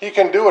 he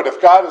can do it.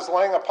 If God is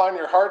laying upon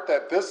your heart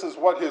that this is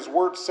what his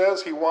word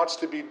says he wants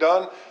to be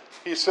done,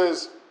 he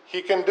says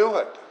he can do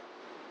it.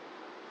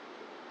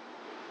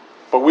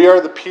 But we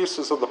are the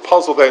pieces of the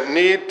puzzle that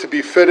need to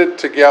be fitted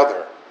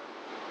together.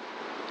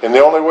 And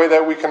the only way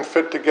that we can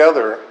fit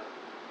together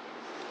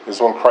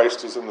is when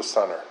Christ is in the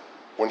center,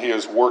 when he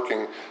is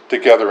working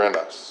together in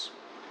us.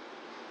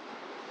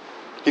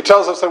 He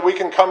tells us that we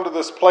can come to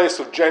this place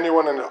of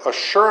genuine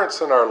assurance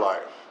in our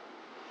life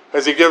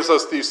as he gives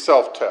us these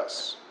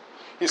self-tests.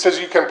 He says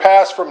you can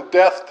pass from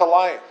death to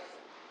life.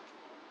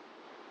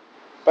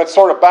 That's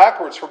sort of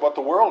backwards from what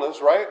the world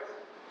is, right?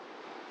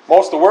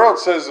 Most of the world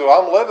says,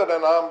 well, I'm living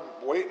and I'm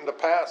waiting to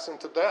pass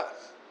into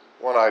death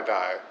when I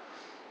die.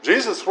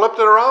 Jesus flipped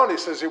it around. He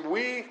says,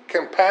 we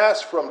can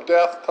pass from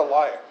death to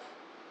life.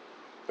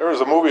 There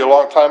was a movie a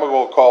long time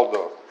ago called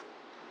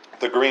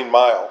The Green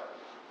Mile.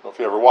 I don't know if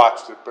you ever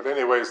watched it. But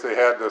anyways, they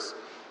had this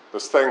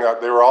thing.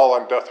 They were all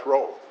on death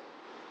row.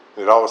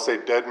 They'd always say,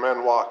 dead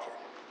men walking.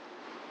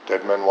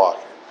 Dead men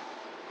walking.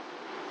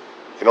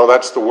 You know,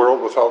 that's the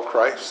world without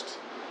Christ.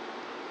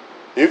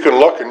 You can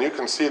look and you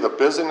can see the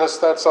busyness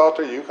that's out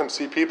there. You can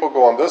see people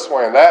going this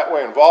way and that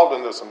way, involved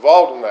in this,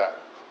 involved in that.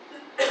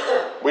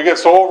 We get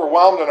so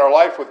overwhelmed in our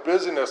life with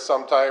busyness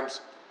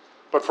sometimes,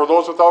 but for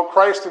those without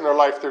Christ in their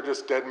life, they're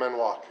just dead men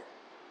walking.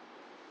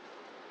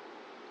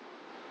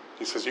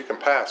 He says you can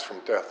pass from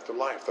death to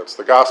life. That's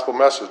the gospel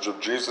message of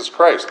Jesus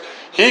Christ.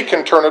 He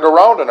can turn it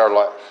around in our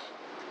life.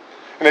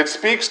 And it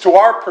speaks to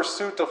our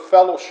pursuit of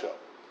fellowship.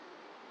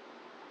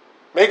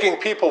 Making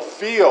people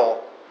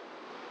feel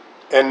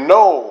and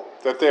know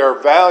that they are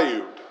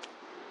valued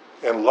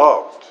and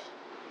loved.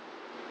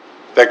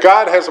 That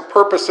God has a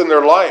purpose in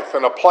their life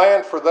and a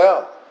plan for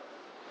them.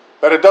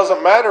 That it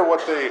doesn't matter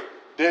what they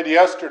did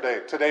yesterday.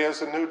 Today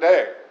is a new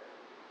day.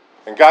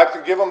 And God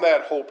can give them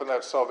that hope and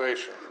that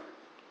salvation.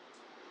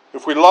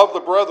 If we love the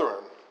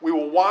brethren, we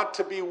will want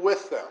to be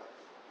with them.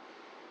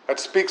 That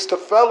speaks to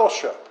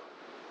fellowship.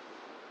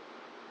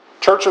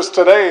 Churches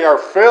today are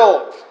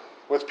filled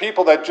with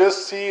people that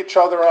just see each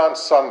other on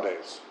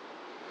Sundays.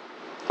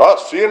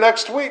 Oh, see you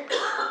next week.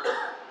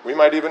 We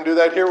might even do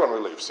that here when we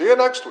leave. See you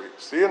next week.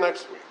 See you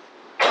next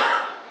week.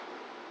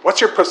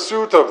 What's your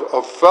pursuit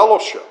of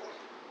fellowship?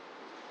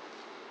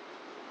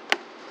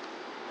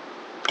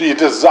 Do you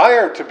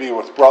desire to be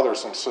with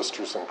brothers and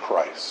sisters in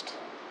Christ?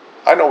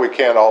 I know we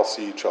can't all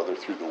see each other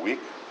through the week.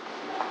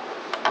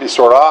 It'd be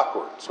sort of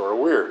awkward, sort of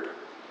weird.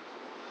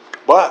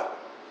 But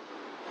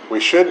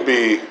we should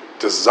be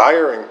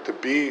desiring to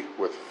be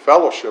with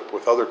fellowship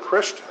with other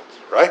Christians,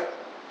 right?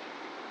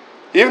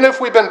 Even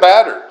if we've been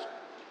battered,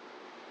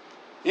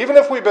 even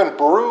if we've been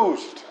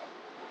bruised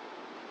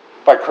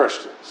by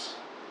Christians,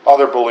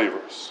 other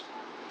believers,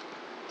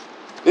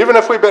 even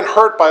if we've been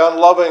hurt by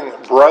unloving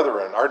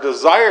brethren, our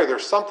desire,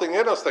 there's something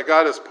in us that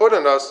God has put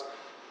in us,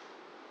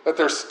 that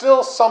there's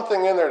still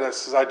something in there that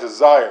says, I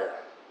desire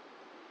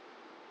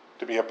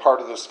to be a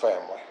part of this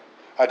family.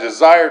 I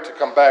desire to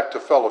come back to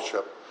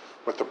fellowship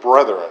with the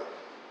brethren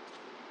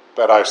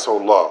that I so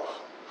love.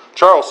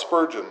 Charles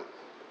Spurgeon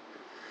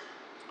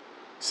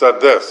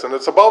said this, and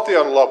it's about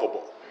the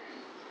unlovable.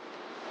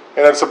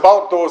 And it's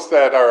about those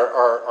that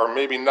are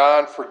maybe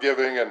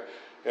non-forgiving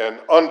and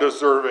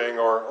undeserving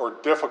or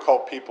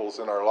difficult peoples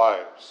in our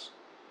lives.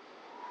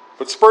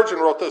 But Spurgeon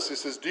wrote this. He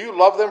says, do you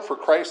love them for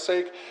Christ's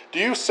sake? Do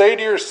you say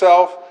to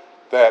yourself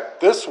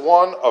that this is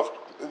one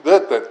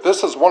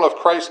of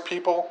Christ's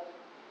people?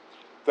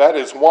 That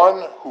is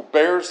one who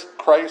bears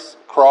Christ's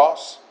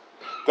cross?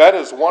 That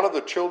is one of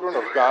the children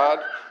of God?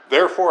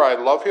 Therefore I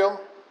love him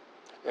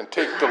and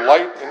take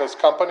delight in his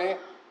company?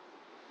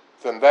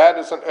 Then that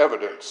is an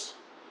evidence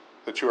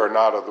that you are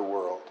not of the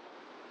world.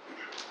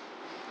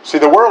 See,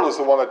 the world is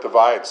the one that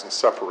divides and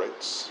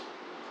separates.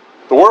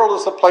 The world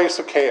is the place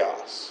of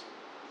chaos.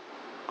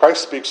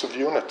 Christ speaks of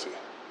unity.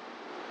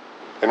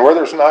 And where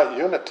there's not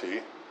unity,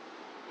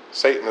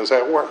 Satan is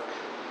at work.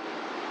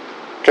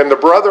 Can the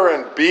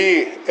brethren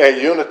be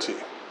a unity?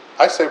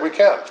 I say we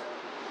can.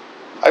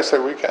 I say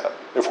we can.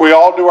 If we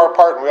all do our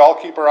part and we all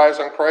keep our eyes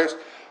on Christ,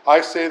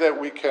 I say that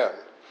we can.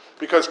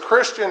 Because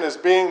Christian is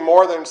being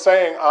more than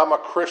saying, I'm a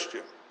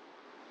Christian.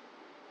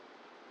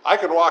 I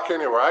can walk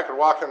anywhere. I can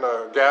walk in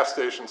a gas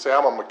station and say,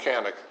 I'm a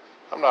mechanic.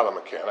 I'm not a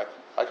mechanic.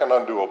 I can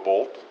undo a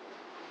bolt.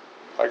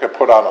 I could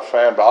put on a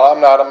fan, but I'm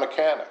not a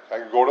mechanic. I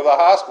could go to the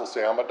hospital and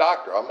say, I'm a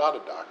doctor. I'm not a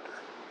doctor.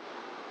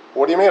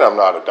 What do you mean I'm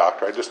not a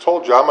doctor? I just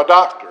told you I'm a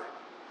doctor.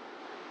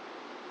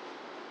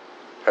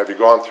 Have you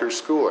gone through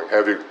schooling?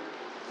 Have you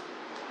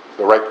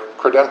the right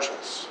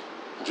credentials?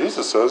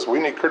 Jesus says we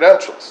need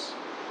credentials.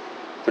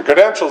 The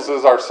credentials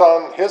is our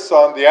son, his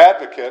son, the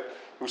advocate,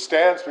 who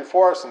stands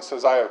before us and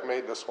says, I have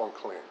made this one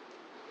clean.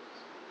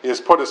 He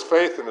has put his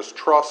faith and his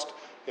trust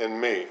in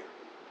me.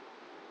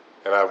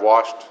 And I've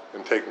washed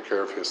and taken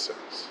care of his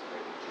sins.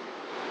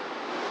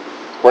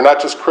 We're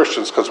not just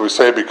Christians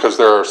because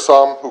there are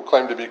some who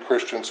claim to be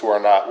Christians who are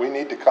not. We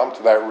need to come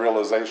to that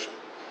realization.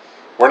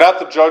 We're not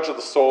the judge of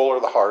the soul or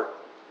the heart.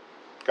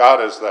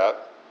 God is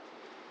that.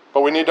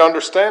 But we need to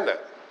understand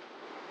that.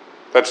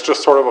 That's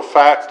just sort of a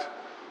fact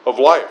of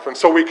life. And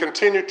so we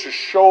continue to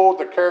show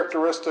the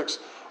characteristics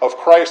of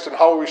Christ and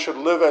how we should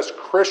live as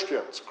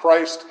Christians,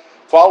 Christ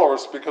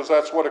followers, because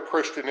that's what a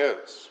Christian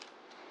is.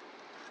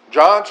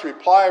 John's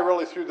reply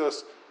really through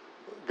this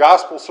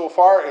gospel so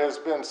far has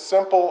been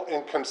simple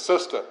and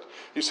consistent.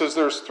 He says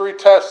there's 3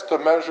 tests to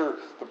measure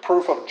the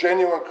proof of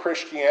genuine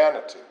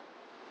Christianity.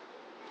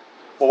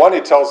 Well, one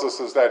he tells us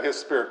is that his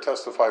spirit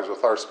testifies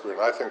with our spirit,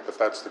 and I think that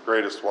that's the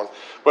greatest one.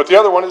 But the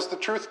other one is the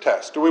truth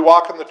test. Do we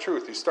walk in the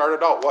truth? He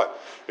started out, what?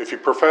 If you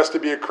profess to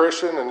be a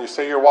Christian and you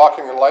say you're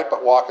walking in light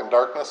but walk in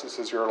darkness, he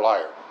says you're a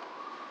liar.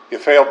 You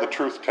failed the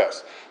truth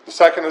test. The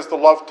second is the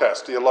love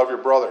test. Do you love your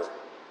brother?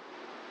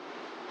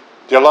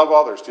 Do you love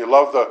others? Do you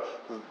love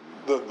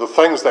the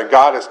things that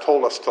God has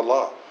told us to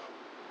love?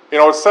 You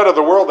know, it's said of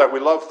the world that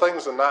we love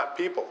things and not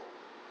people.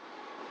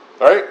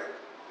 Right?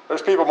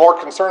 There's people more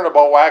concerned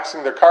about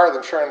waxing their car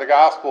than sharing the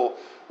gospel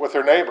with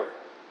their neighbor.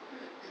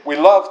 We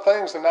love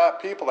things and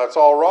not people. That's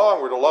all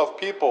wrong. We're to love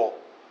people.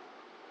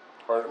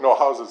 Or no,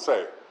 how does it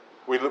say?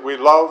 We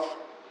love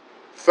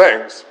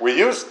things. We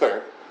use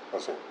things.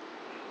 Listen.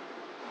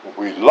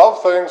 We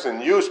love things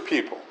and use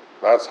people.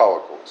 That's how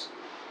it goes.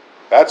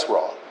 That's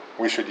wrong.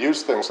 We should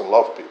use things and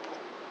love people.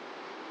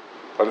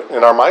 But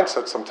in our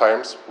mindset,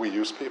 sometimes we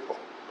use people.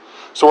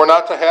 So we're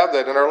not to have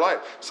that in our life.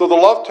 So the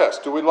love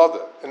test, do we love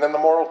it? And then the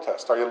moral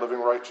test, are you living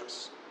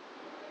righteous?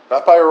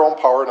 Not by our own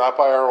power, not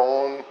by our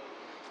own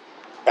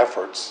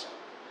efforts,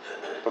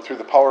 but through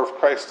the power of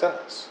Christ in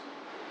us.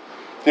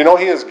 Do you know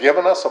He has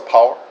given us a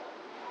power?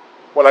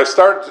 When I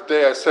started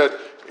today, I said,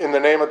 in the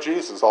name of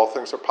Jesus, all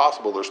things are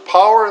possible. There's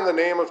power in the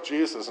name of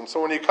Jesus. And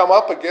so when you come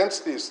up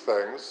against these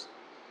things,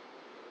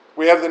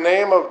 we have the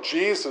name of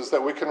Jesus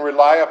that we can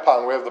rely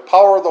upon. We have the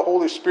power of the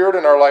Holy Spirit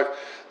in our life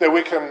that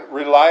we can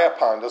rely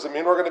upon. Does it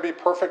mean we're going to be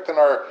perfect in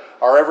our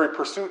every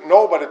pursuit?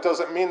 No, but it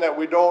doesn't mean that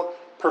we don't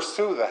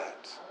pursue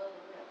that.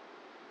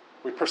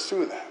 We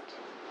pursue that.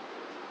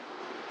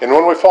 And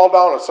when we fall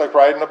down, it's like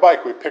riding a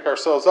bike. We pick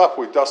ourselves up,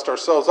 we dust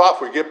ourselves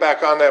off, we get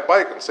back on that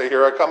bike and say,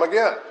 here I come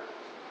again.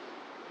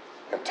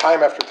 And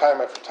time after time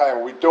after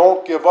time, we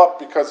don't give up,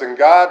 because in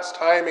God's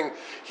timing,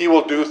 He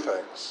will do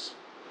things.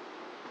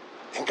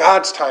 In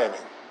God's timing.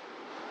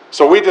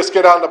 So we just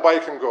get on the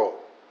bike and go.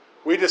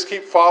 We just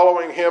keep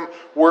following Him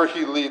where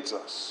He leads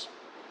us.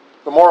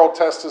 The moral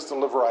test is to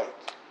live right,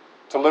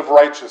 to live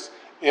righteous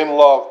in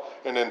love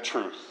and in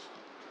truth.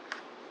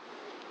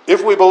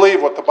 If we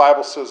believe what the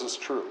Bible says is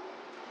true,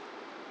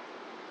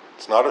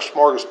 it's not a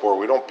smorgasbord.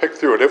 We don't pick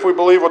through it. If we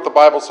believe what the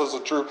Bible says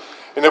is true,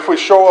 and if we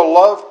show a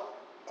love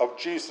of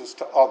Jesus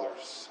to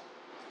others,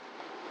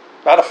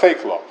 not a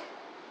fake love,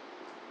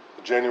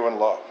 a genuine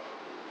love.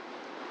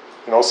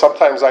 You know,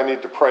 sometimes I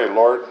need to pray,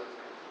 Lord,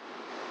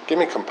 give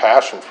me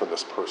compassion for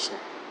this person.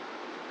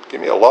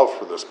 Give me a love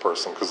for this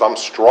person, because I'm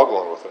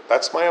struggling with it.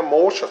 That's my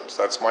emotions.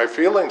 That's my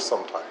feelings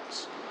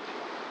sometimes.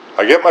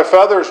 I get my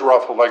feathers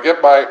ruffled. I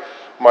get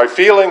my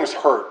feelings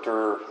hurt,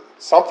 or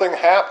something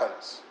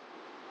happens.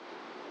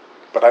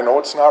 But I know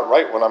it's not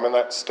right when I'm in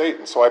that state.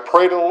 And so I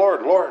pray to the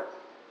Lord, Lord,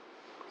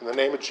 in the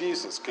name of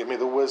Jesus, give me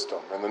the wisdom.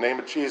 In the name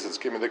of Jesus,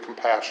 give me the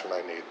compassion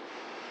I need.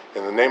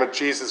 In the name of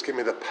Jesus, give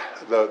me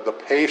the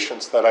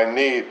patience that I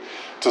need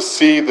to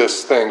see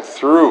this thing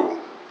through.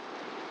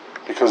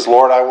 Because,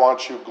 Lord, I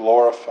want you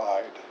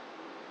glorified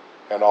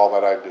in all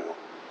that I do.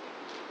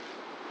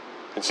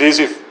 It's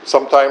easy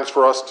sometimes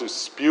for us to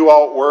spew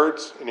out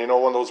words, and you know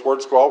when those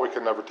words go out, we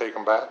can never take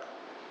them back.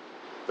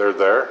 They're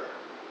there.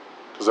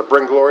 Does it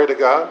bring glory to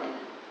God?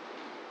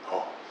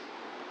 No.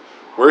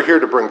 We're here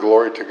to bring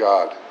glory to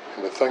God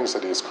in the things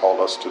that He has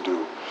called us to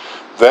do.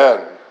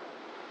 Then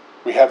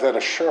we have that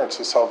assurance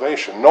of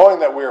salvation, knowing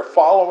that we are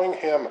following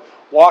Him,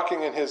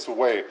 walking in His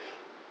way,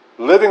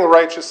 living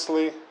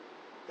righteously,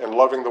 and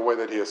loving the way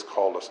that He has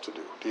called us to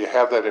do. Do you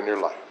have that in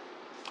your life?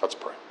 Let's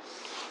pray.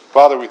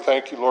 Father, we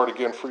thank you, Lord,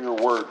 again for your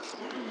word.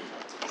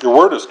 Your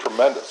word is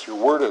tremendous. Your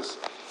word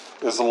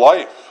is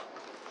life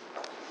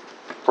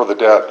for the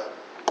dead.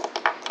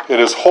 It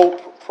is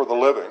hope for the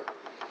living.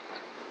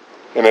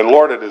 And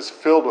Lord, it is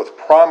filled with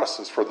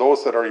promises for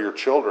those that are your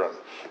children.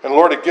 And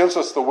Lord, it gives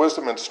us the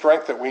wisdom and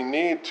strength that we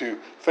need to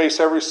face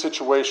every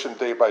situation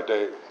day by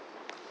day.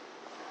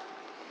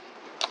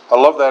 I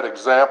love that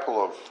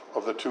example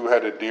of the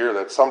two-headed deer,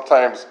 that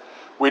sometimes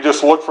we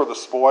just look for the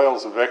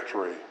spoils of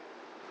victory.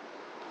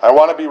 I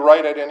want to be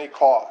right at any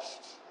cost.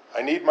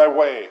 I need my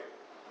way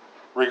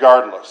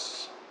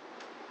regardless.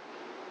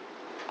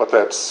 But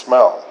that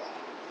smell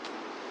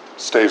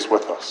stays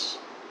with us.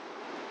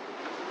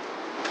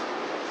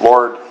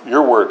 Lord,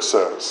 your word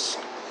says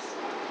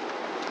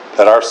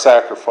that our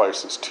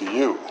sacrifices to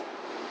you,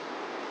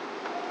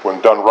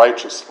 when done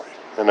righteously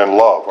and in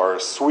love, are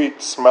a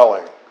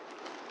sweet-smelling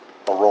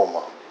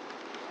aroma.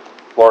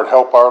 Lord,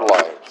 help our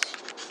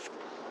lives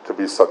to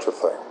be such a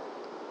thing.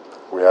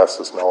 We ask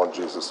this now in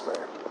Jesus'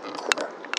 name. Amen.